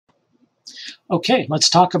Okay, let's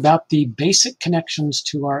talk about the basic connections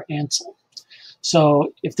to our Antsle.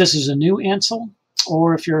 So if this is a new Antsle,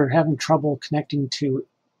 or if you're having trouble connecting to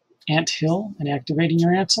Antsle and activating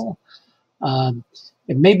your Antsle,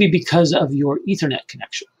 it may be because of your Ethernet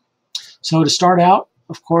connection. So to start out,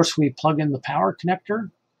 of course, we plug in the power connector.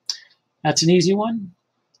 That's an easy one.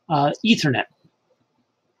 Ethernet.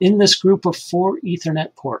 In this group of 4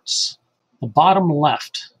 Ethernet ports, the bottom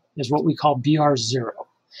left is what we call BR0.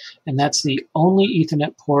 And that's the only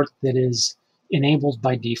Ethernet port that is enabled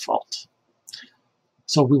by default.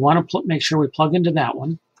 So we want to make sure we plug into that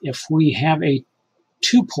one. If we have a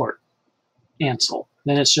 2-port Antsle,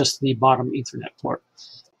 then it's just the bottom Ethernet port.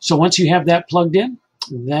 So once you have that plugged in,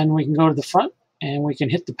 then we can go to the front and we can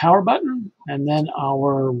hit the power button, and then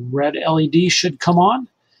our red LED should come on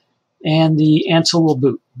and the Antsle will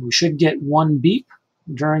boot. We should get 1 beep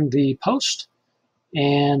during the post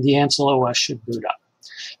and the Antsle OS should boot up.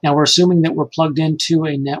 Now we're assuming that we're plugged into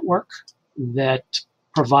a network that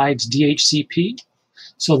provides DHCP,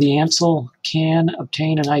 so the Antsle can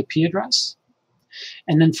obtain an IP address.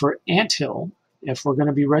 And then for Anthill, if we're going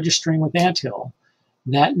to be registering with Anthill,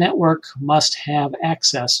 that network must have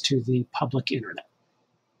access to the public internet.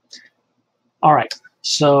 All right,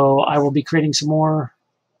 so I will be creating some more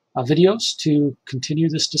videos to continue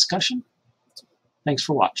this discussion. Thanks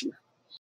for watching.